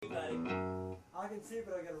can see it,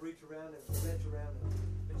 but I gotta reach around and stretch around it.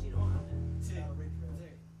 But you don't have it. See, I'll reach around.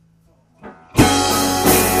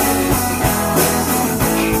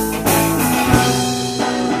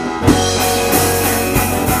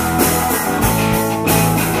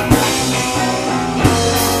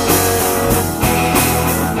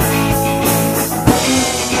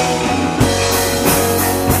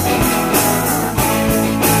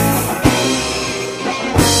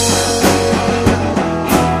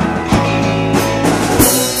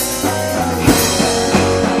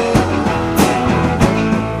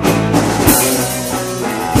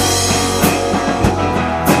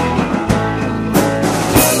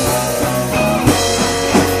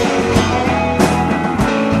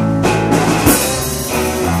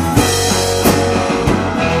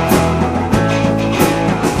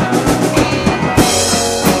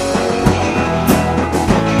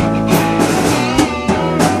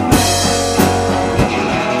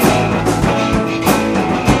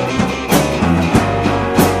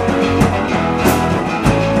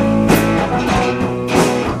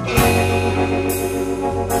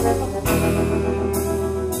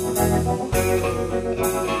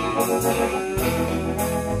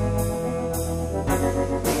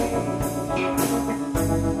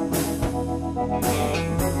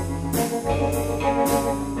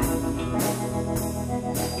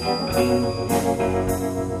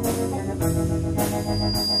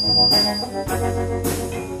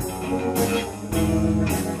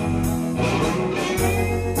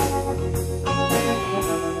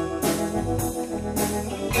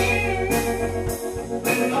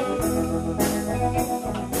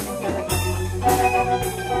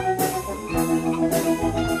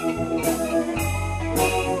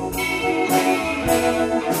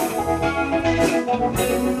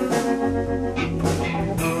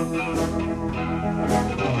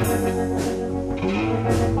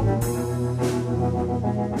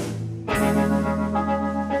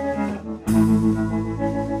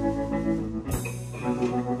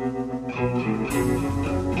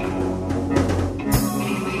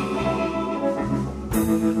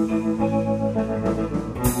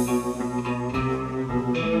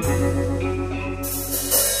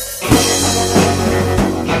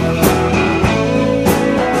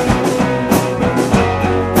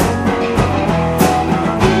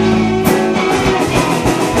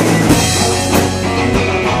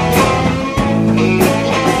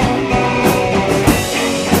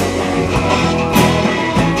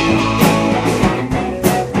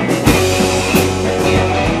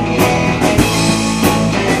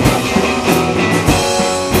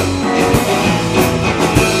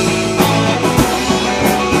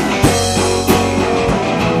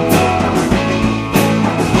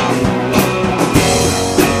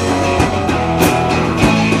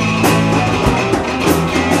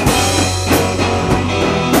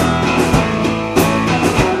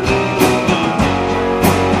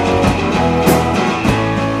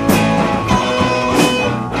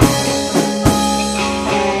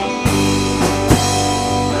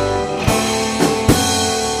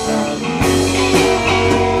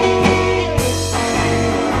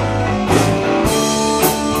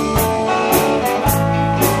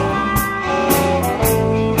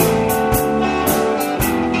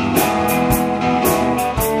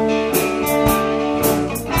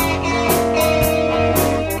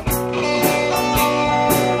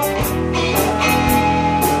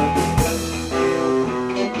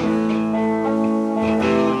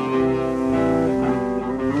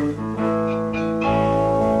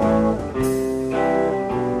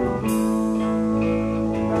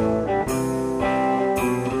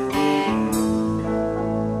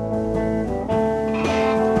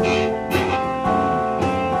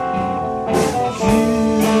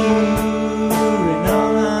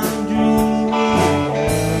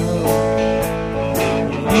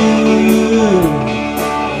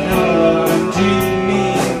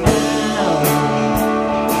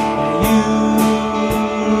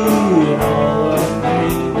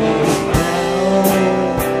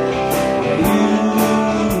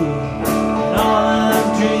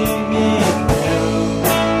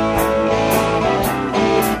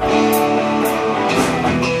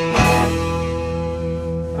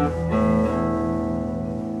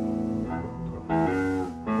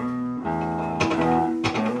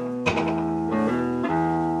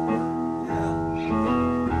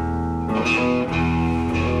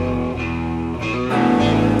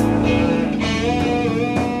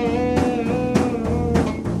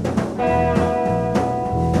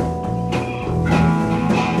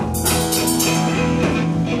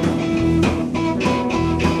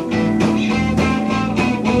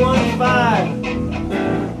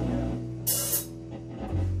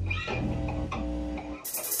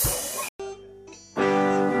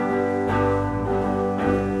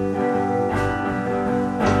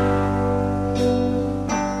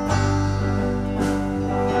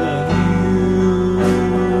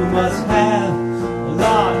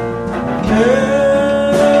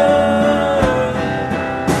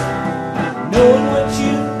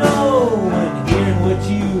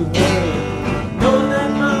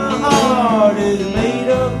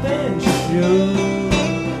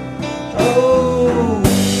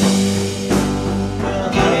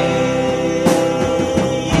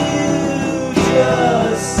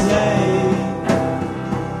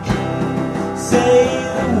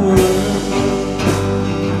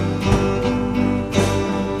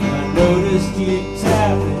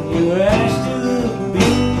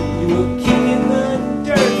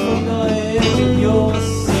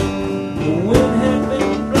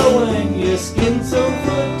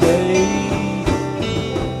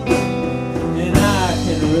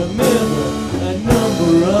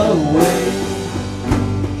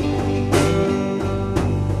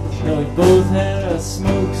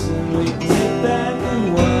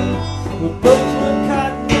 We both were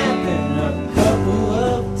caught napping a couple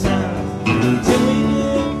of times till we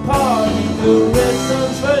did part in the red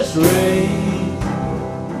sun's first rays.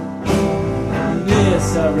 This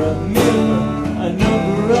I remember a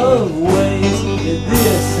number of ways.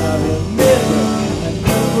 This I remember a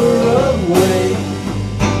number of ways.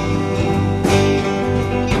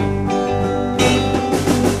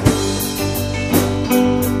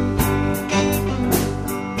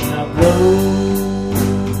 Now blow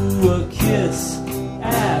a kiss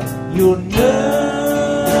at your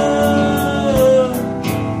nerve,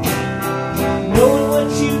 knowing what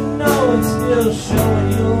you know and still showing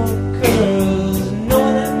your curves,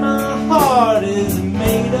 knowing that my heart is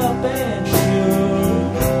made up and sure.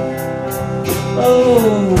 Oh,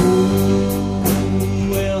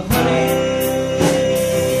 well, honey,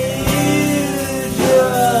 you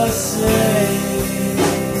just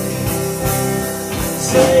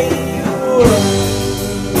say the word.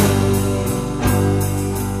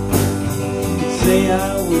 Say I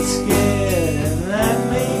was scared, and that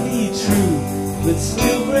may be true, but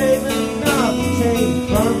still brave enough to take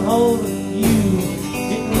firm hold of you.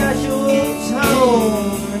 Didn't got your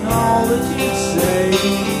tone and all that you say.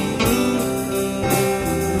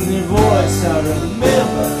 In your voice I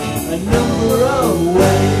remember a number of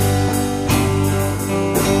ways.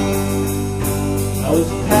 I was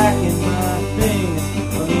packing my things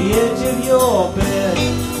on the edge of your bed,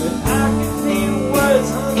 but I could hear words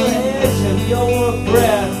on the edge of your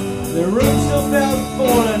breath. The room still felt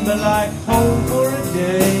foreign, but like home for a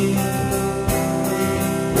day.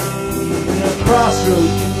 And a crossroad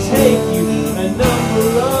can take you a number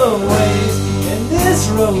of ways, and this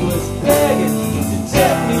road was begging to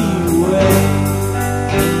take me away.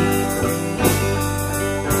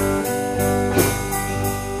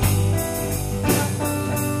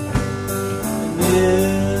 And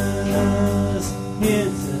this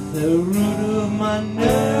hits at the root of my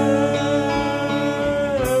nerve,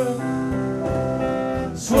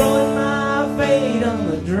 swirling my fate on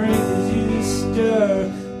the drink as you stir,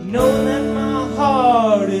 knowing that my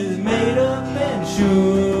heart is made up and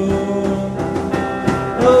sure.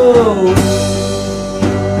 Oh,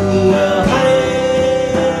 well, honey,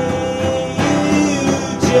 you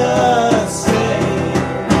just say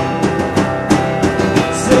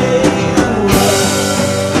the word.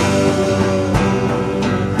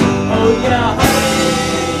 Oh, yeah, honey,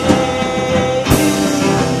 you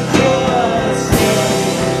just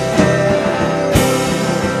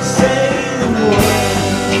say the word.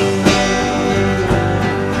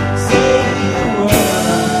 Say the word.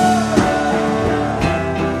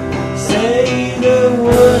 Say the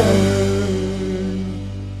word.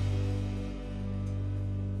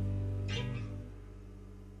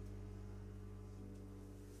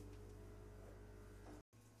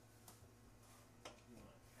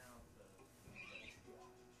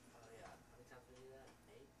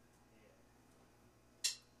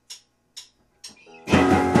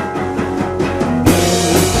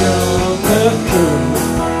 Jump the curve.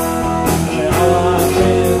 All I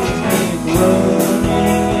feel is panic running.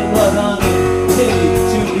 It was unintended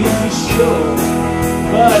to be sure,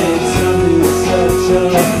 but it sounded such a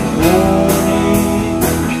warning.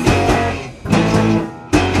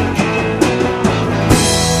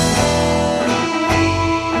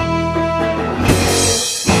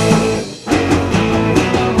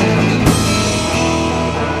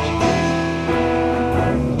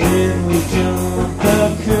 When we jumped the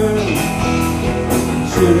curve,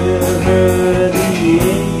 should have heard the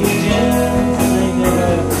agents. They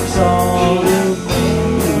never saw the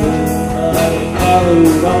thing, but it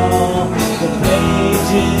followed all the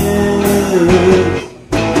pages.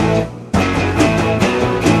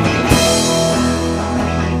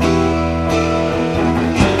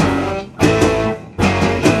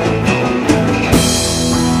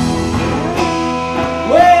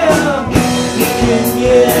 Well, you can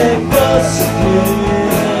get busted.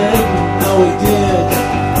 No, we did.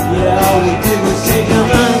 Yeah, all we did was take our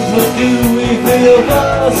minds, but do we feel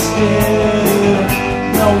busted?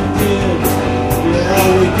 No, we did. Yeah,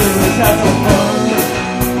 all we did was have some fun.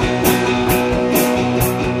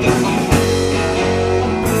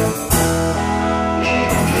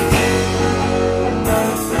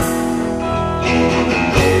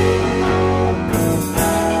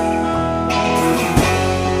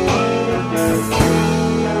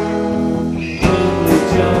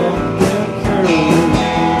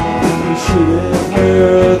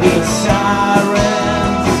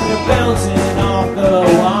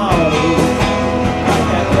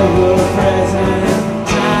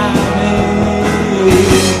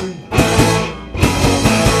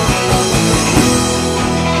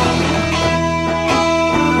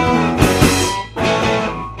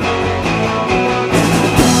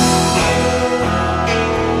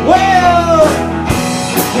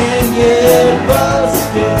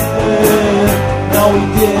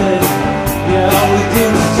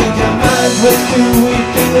 we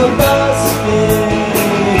feel busted?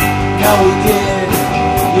 No, we did.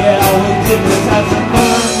 Yeah, we did. Let's have some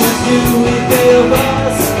fun. When do we feel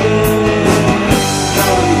busted? No,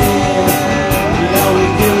 we did. Yeah, we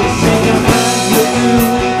did. Let's shake our minds. When do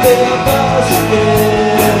we feel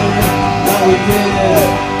busted? No, we did.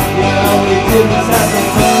 Yeah, we did. Let's have some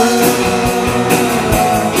fun.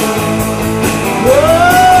 Whoa!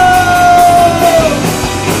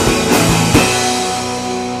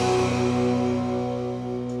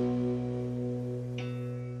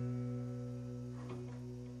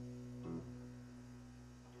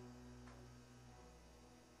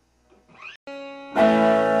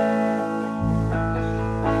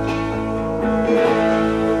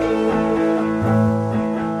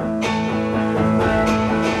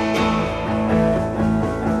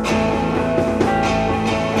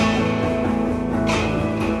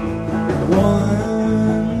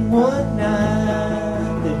 One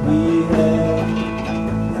night that we had,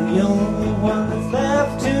 the only one that's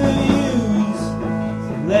left to use.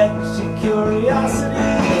 So let your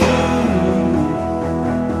curiosity loose.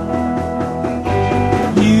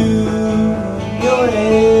 You and your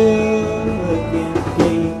elegant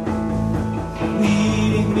gait,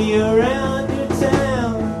 leading me around your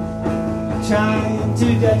town, trying to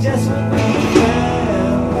digest what we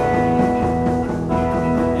found.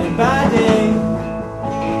 And by day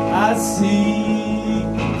I seek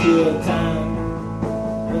till time.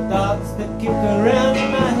 The thoughts that kick around in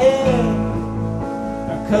my head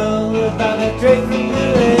are colored by the drake from the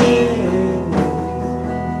red.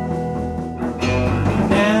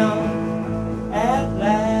 Now, at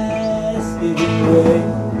last, giving way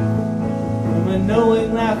from a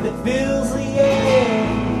knowing laugh that fills the air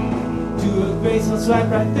to a graceful swipe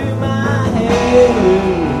right through my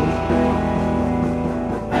head.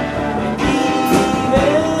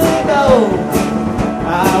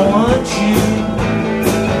 I want you.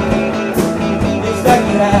 It's like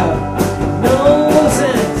you have no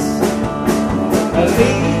sense of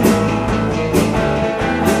leaving.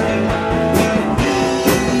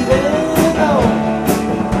 Even though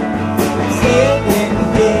I'm standing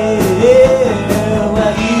here,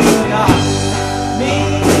 well, you knock me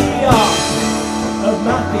off of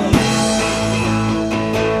my feet.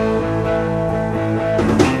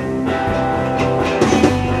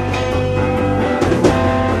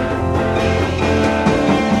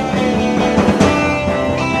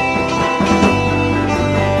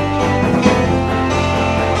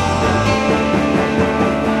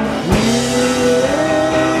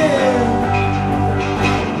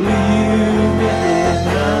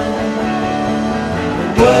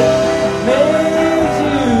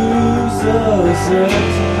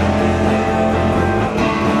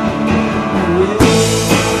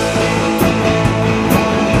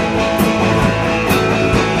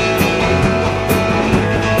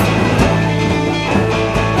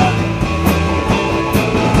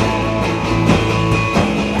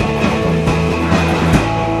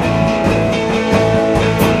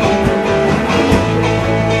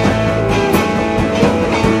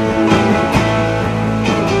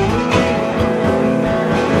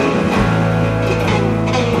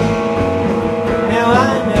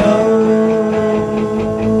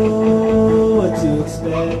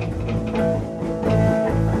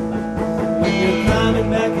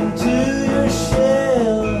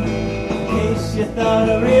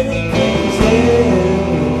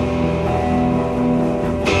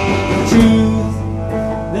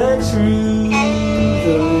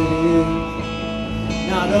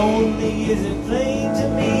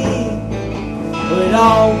 It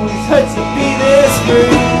always hurts to be this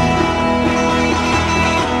free.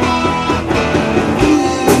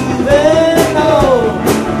 Even though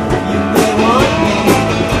you may want me,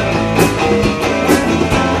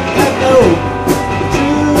 I know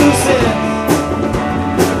true sense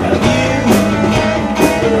of you.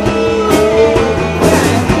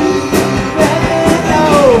 Even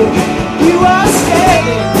though you are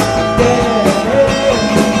standing there,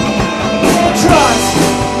 and trust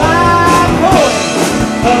my voice.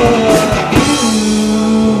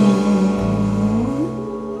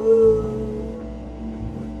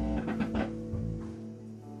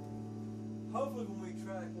 Hopefully when we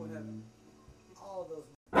track we'll have all those.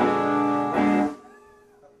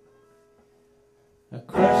 A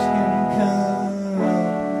crush can come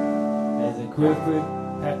as a quick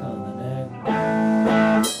pack on the neck,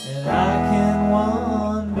 and I can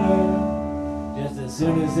wander just as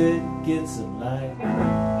soon as it gets some light.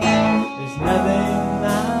 There's nothing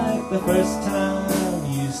like the first time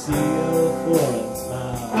you see a foreign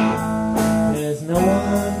smile. There's no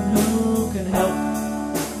one who can help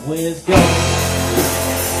when it's gone.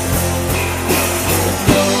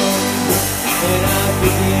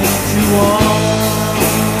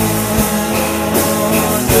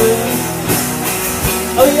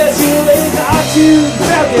 Oh yes, you really thought you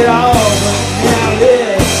felt it all, but now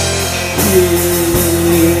this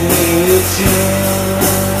kitchen.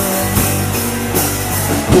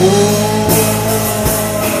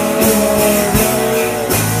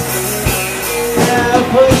 Now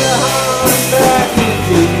put your heart back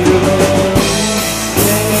into your own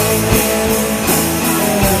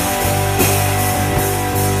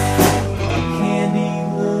candy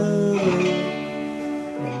look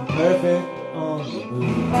and perfect on the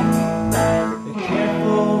move. The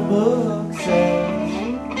careful book says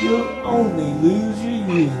you'll only lose your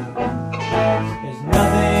youth. There's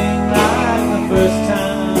nothing like the first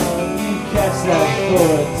time you catch that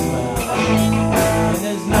forward smile, and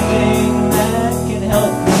there's nothing that can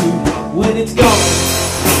help you when it's gone.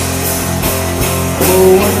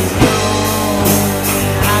 Oh, when it's gone,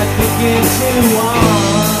 I begin to wonder.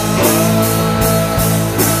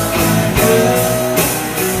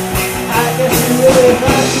 I guess you really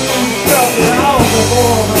thought you felt it all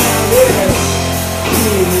before, but now this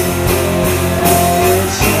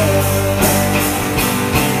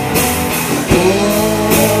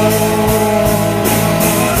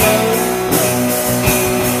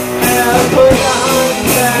put your heart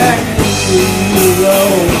back into your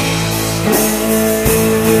own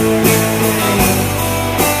skin.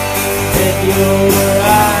 Let your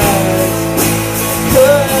eyes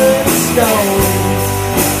turn stone,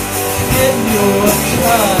 and your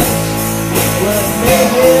touch will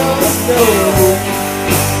make him know.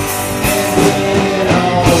 And it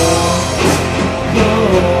all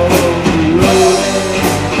comes rolling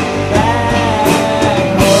back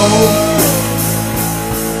home.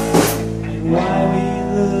 Why we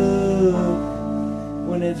look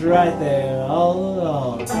when it's right there all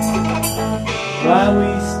along? Why we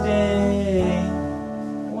stay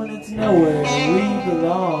when it's nowhere we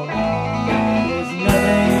belong? There's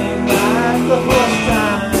nothing like the first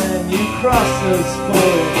time you cross those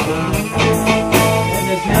forest lines, and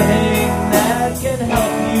there's nothing that can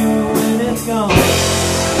help you when it's gone.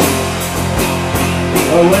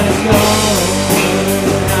 Or when it's gone,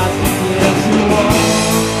 I begin to walk.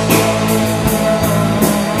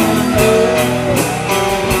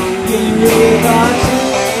 You really thought you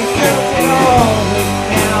felt it all, but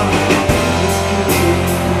now it's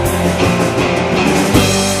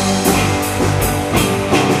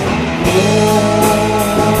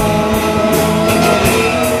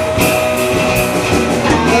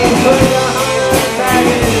put your heart back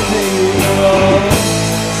into your own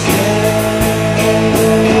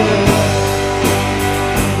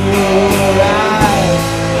your eyes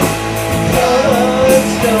covered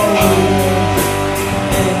stone.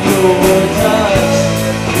 Your touch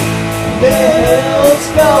melts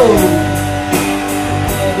gold,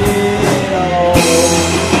 and it all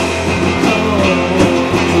comes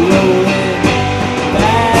rolling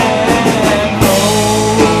back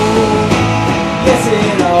home. Yes,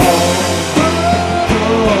 it all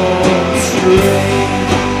comes straight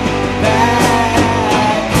back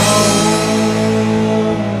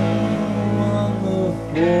home on the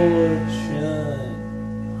fortune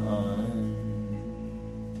hunt.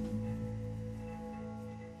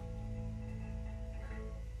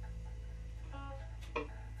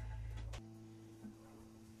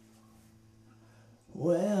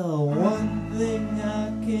 Well, one thing I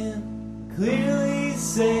can clearly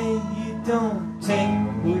say, you don't take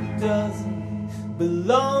what doesn't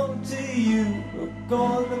belong to you, or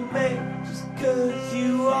gonna make just 'cause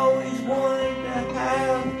you always wanted to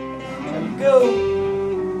have a go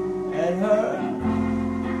at her.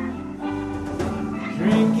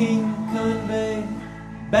 Drinking conveyed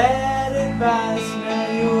bad advice, now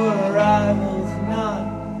your arrival's not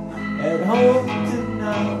at home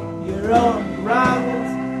tonight. Your own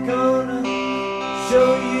rival's gonna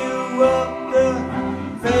show you up the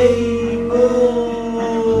Fable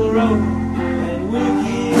Road, and we'll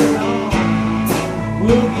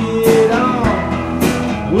get on,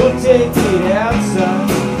 we'll take it outside.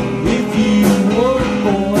 If you want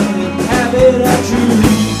more than have it at truth,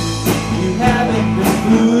 you haven't been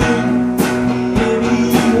fooling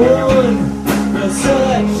anyone for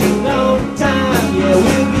such a long time. Yeah,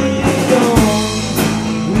 we'll get on.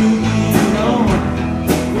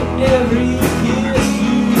 Every kiss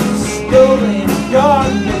you've stolen,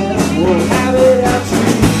 darkness will have it out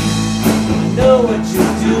true. I know what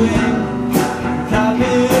you're doing, I've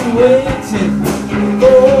been waiting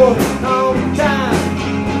for all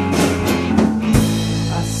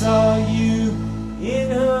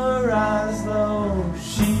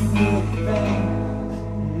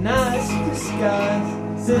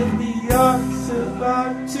said the ark's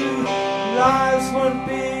about to, lives weren't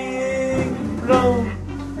being blown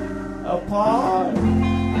apart.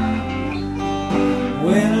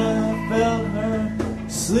 When I felt her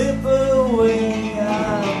slip away, I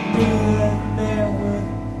knew that there would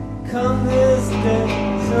come this day.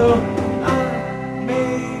 So I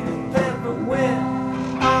made a plan, but when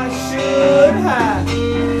I should have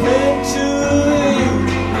came to you,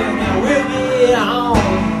 and now we'll get on,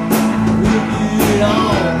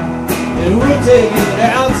 and we'll take it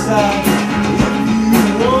outside. If you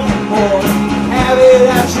want more, have it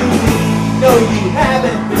out you need. No, you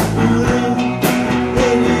haven't been fooling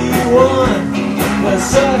anyone for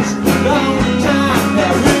such a long time.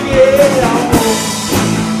 Now we'll get on,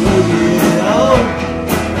 we'll get on.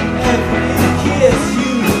 Every kiss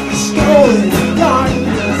you stole in the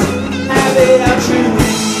darkness, have it out you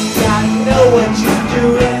need. I know what you're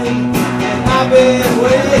doing, and I've been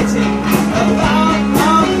waiting a long,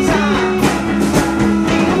 long time.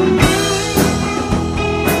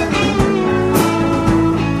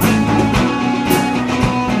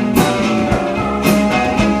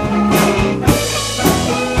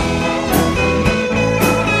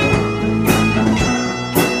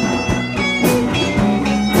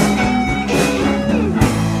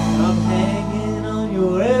 I'm hanging on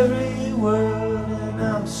your every word, and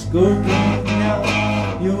I'm scoping out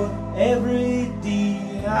your every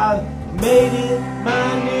deed. I've made it my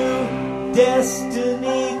new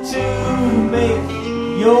destiny to make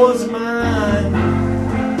yours mine.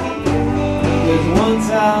 Because once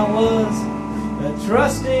I was a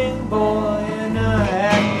trusting boy, and I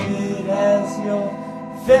acted as your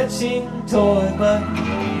fetching toy. But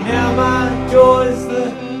now my joy's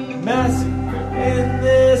the massacre in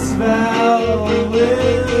this violin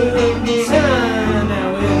time. Now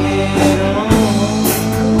we'll get on,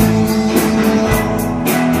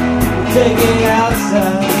 take it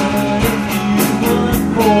outside. If you want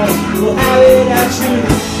more, we'll have it at you.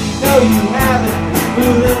 No, you haven't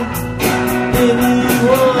fooling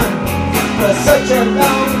anyone for such a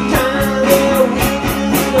long time. Yeah, we'll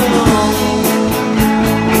get on.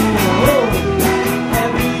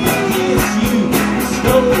 Every kiss you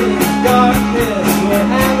stole in darkness, we'll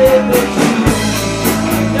have it with you.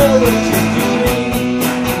 You know what you're doing.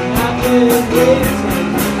 I've been waiting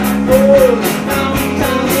for a long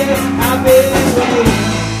time. Yes, I've been waiting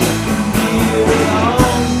a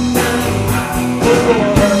long time for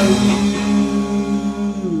you.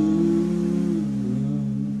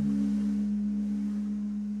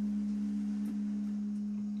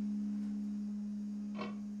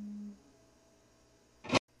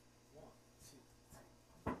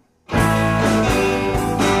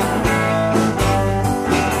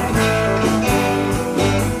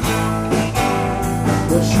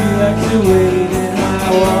 But she likes to wade in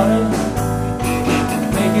high water,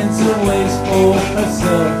 making some waves for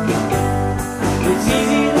herself. It's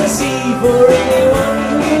easy to see for anyone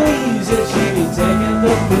who believes that she be taking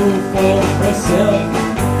the fool for herself.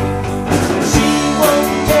 She won't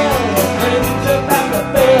tell her friends about the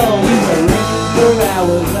bell we were ringing for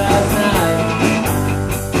hours last night.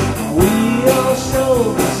 We all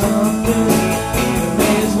showed her something,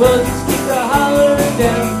 may as well just keep the hollering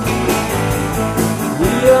down. We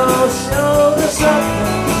all show the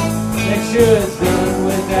something, make sure it's done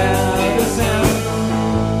without a sound.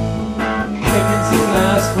 Taking some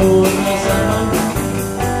laughs for the summer,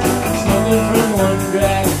 smoking from one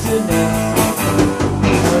drag to next.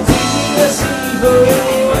 It's easy to see for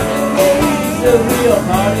anyone who believes the real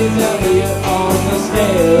party's out here on the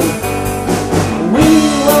stairs. We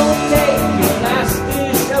won't take your last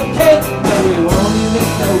dish of cake, no, we won't even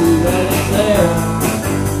know that it's there.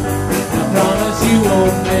 Promise you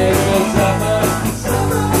won't make a summer.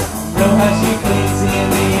 Know how she cleans in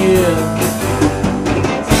the ear.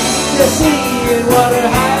 To see in water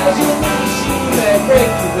high as you need, she may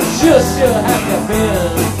break you, but she'll have to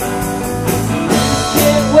bend.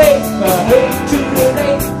 Can't wait for her to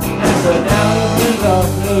relate, and so now it's off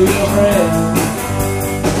to your friend.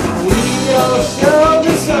 We all show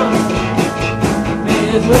the summer, may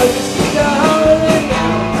as well just keep the holiday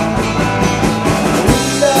down.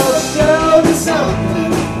 Show the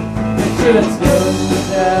something, make sure it's good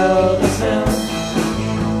without a sound.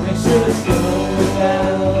 Make sure it's good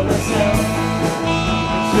without a sound.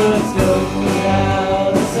 Make sure it's good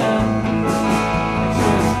without a sound. Make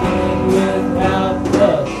sure it's good without the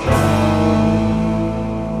sound.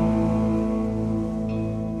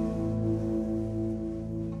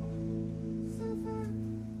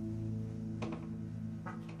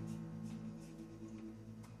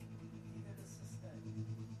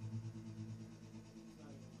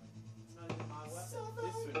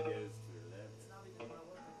 This one goes to the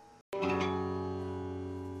left.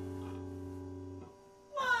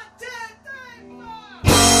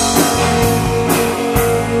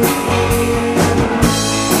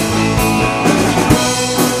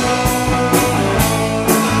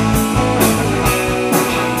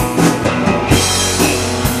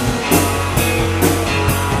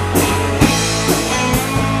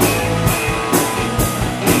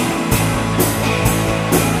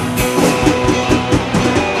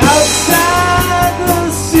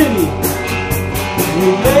 We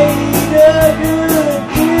made a good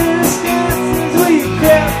distance as we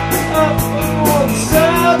crept up on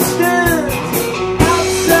substance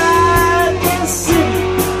outside the city.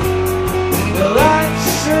 The lights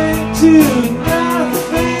shrink to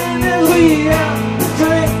nothing as we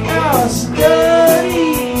outdrank our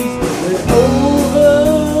studies. But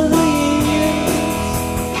over the years,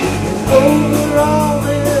 and over all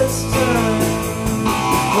this time,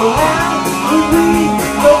 well, how would we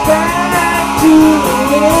go back to it?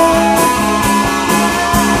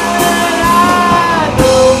 I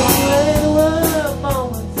know there were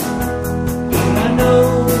moments, and I know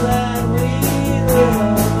that we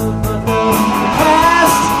lived, but the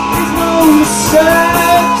past is no certificate.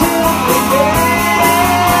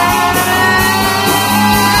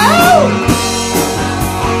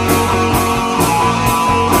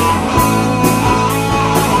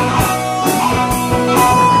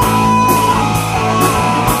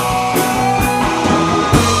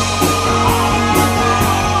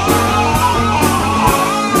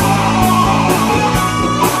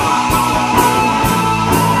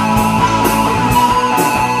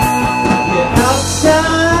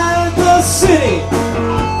 Outside the city,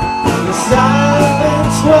 the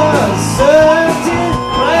silence was certain,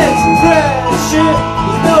 but its pressure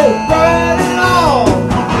was no burden at all.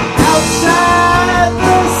 Outside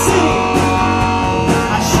the city,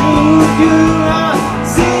 I showed you a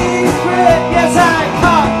secret. Yes, I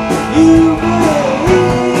caught you believing.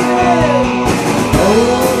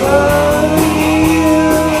 Over the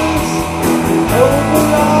years, over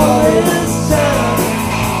all this time,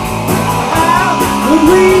 would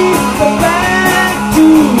we go back to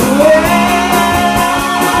it?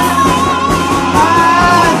 I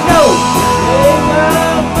know there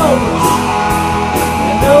were moments,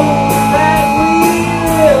 I know that we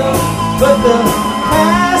live, but the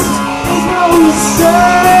past is no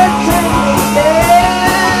certainty.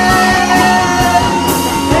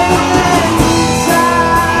 And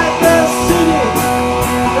inside the city,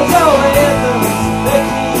 there's all the anthems that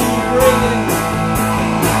keep ringing.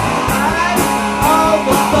 All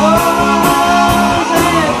the bars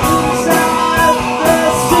and inside the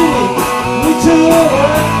city, we took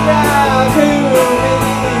out too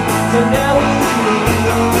many, so now we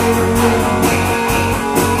live.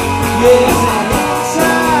 Yes, and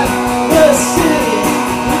inside the city,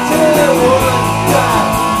 we took out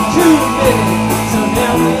too many, so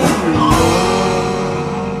now we live.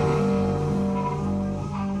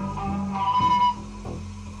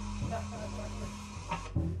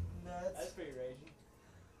 That's pretty raging.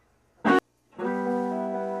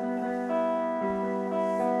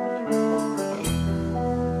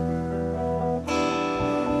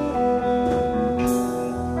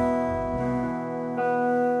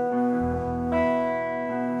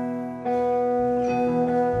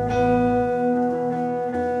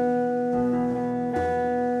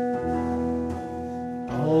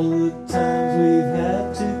 All the times we've had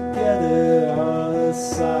together are a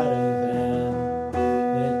sleight of hand.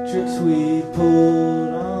 The tricks we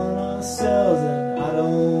pulled on ourselves and I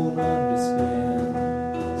don't understand.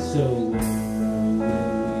 So when will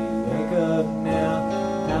we wake up now?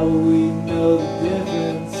 How will we know the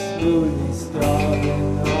difference? Will we be starving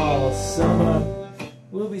all summer?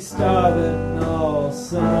 We'll be starving all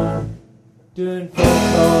summer, doing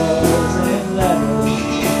phone calls and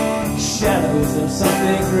letters, shadows of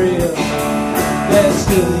something real. That's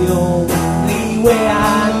still the only way I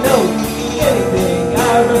know anything I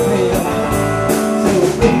reveal. So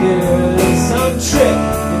if there's some trick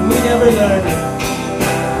and we never learn it,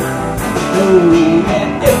 know that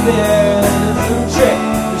if there's some trick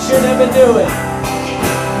we should never do it.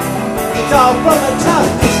 It's all from the top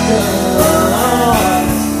distance.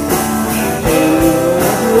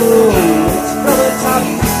 It's from the top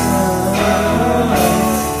distance.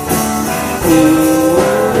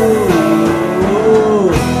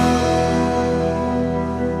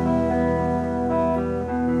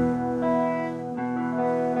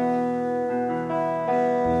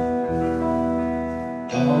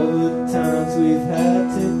 All the times we've had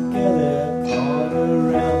together all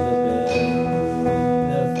around the bed,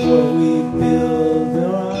 that's what we build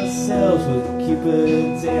for ourselves with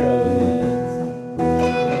Cupid's arrowheads.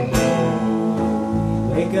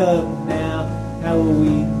 We wake up now, how will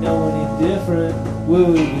we know any different? Will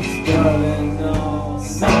we be starving all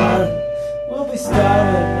summer? We'll be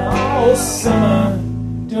starving all summer,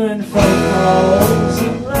 doing phone calls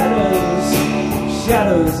and letters,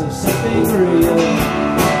 shadows of something real.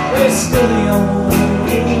 It's still the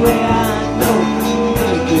only way I know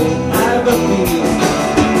anything I ever feel.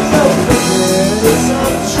 So if there's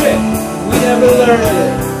some trick, we never learned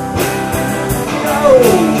it. No,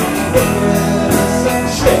 if there's some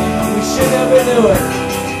you never knew it.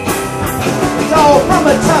 It's all from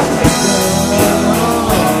a tough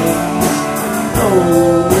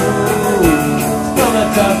oh, it's from a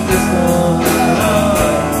tough distance.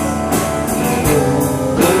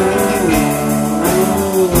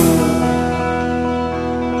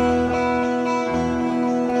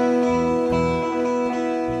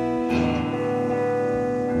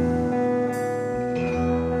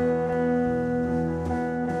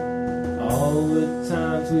 All the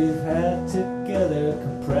times we've had together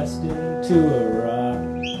compressed into a rock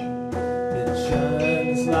that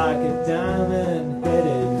shines like a diamond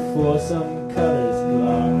headed for some cutter's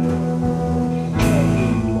block.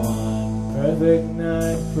 One perfect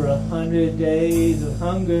night for 100 days of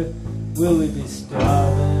hunger. Will we be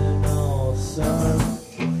starving all summer?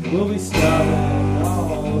 We'll be starving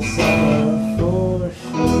all summer for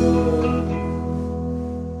sure.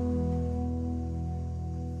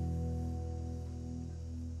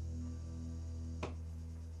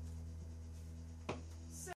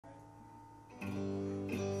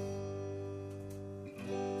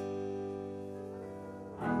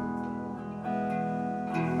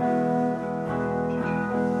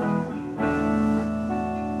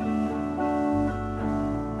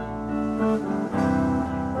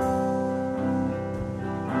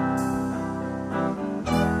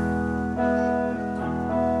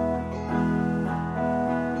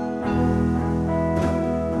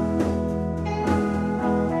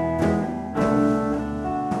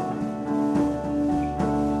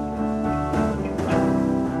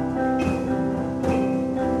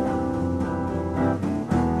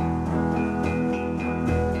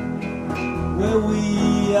 Well,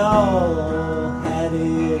 we all had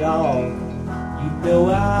it all. You know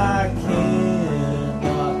I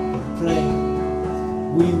cannot complain.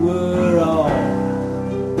 We were all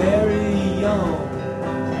very young.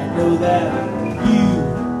 I know that you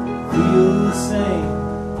feel the same.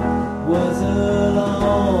 Was a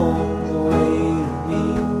long way to me.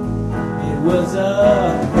 It was a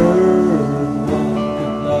hard one to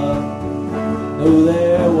love. No,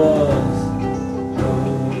 there was.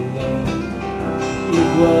 It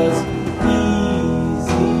was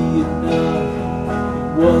easy enough.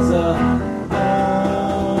 It was a harmony.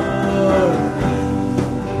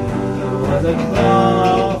 It was a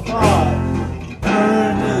cloth heart,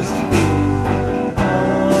 earnest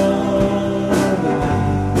harmony.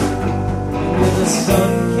 And when the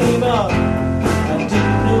sun came up, I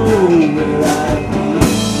didn't know where I'd be.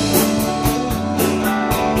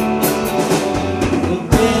 The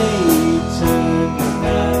day turned to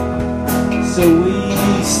night, so we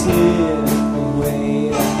slid away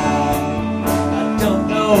to hide. I don't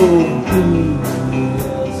know who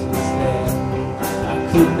else was there. I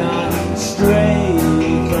could not stray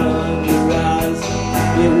from your eyes.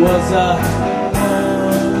 It was a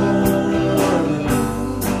harmony.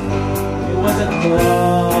 It was a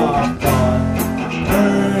clock on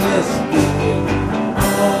earnest being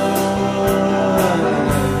harmony.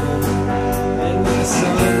 And when the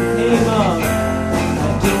sun came up, I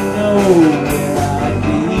didn't know where I'd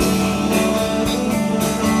be.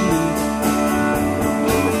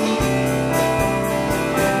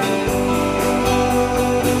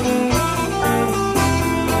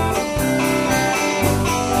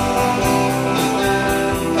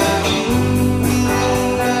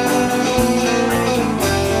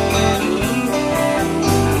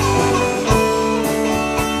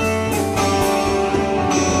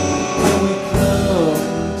 When we come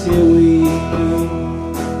till we knew,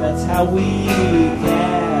 that's how we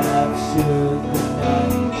captured the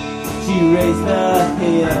night. She raised the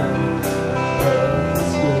hand of the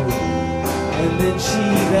school, and then she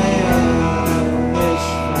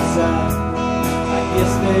vanished from sight. I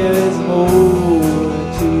guess there's more